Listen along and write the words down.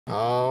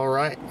All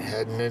right,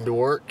 heading into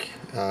work.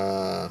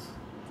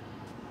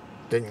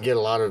 Didn't get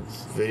a lot of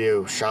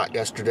video shot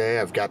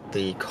yesterday. I've got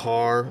the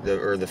car,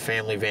 the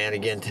family van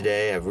again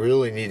today. I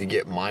really need to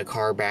get my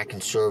car back in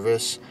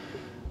service,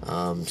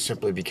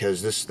 simply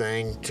because this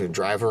thing, to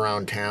drive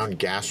around town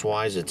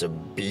gas-wise, it's a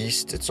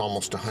beast. It's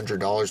almost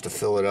 $100 to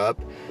fill it up,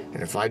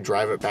 and if I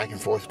drive it back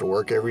and forth to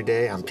work every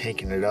day, I'm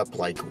tanking it up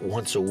like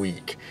once a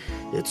week.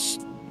 It's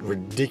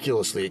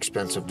ridiculously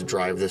expensive to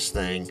drive this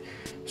thing,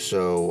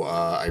 so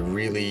I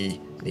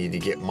really need to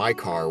get my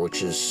car,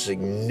 which is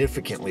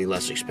significantly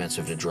less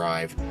expensive to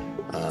drive,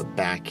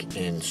 back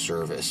in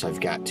service. I've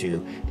got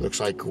to. Looks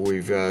like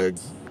we've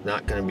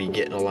not going to be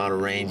getting a lot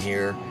of rain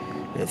here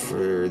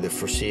for the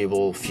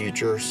foreseeable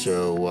future,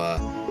 so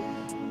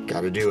got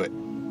to do it.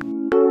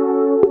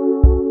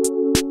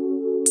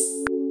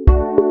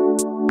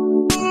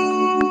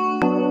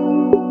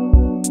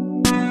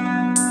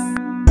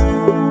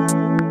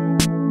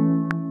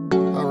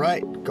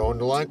 Going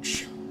to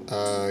lunch.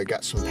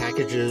 Got some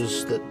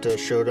packages that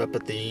showed up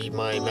at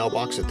my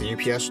mailbox at the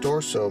UPS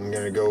store, so I'm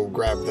gonna go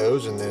grab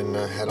those and then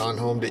head on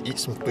home to eat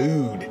some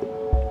food.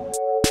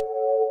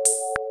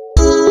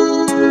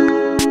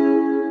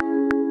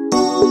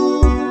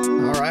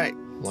 All right,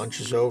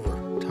 lunch is over.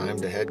 Time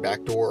to head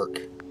back to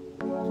work.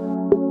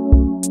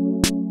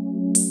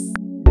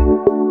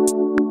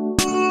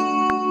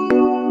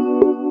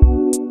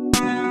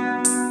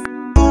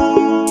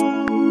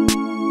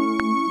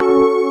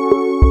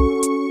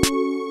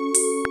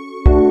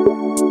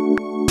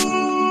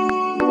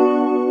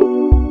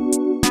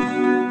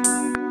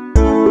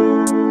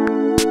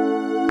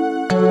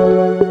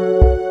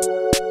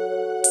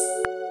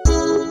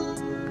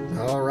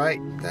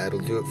 That'll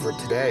do it for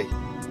today.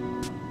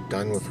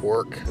 Done with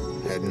work,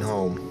 heading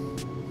home.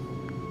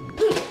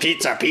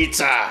 Pizza,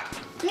 pizza!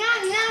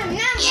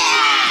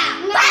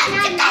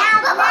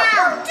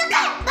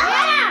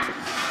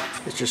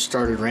 It just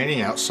started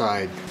raining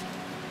outside.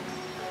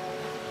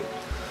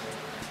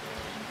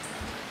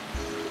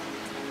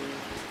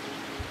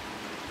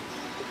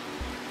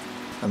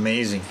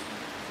 Amazing.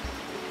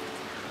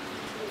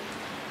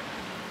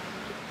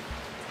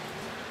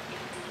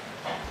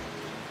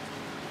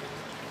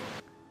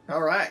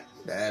 All right,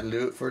 that'll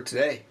do it for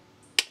today.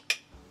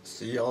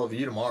 See all of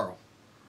you tomorrow.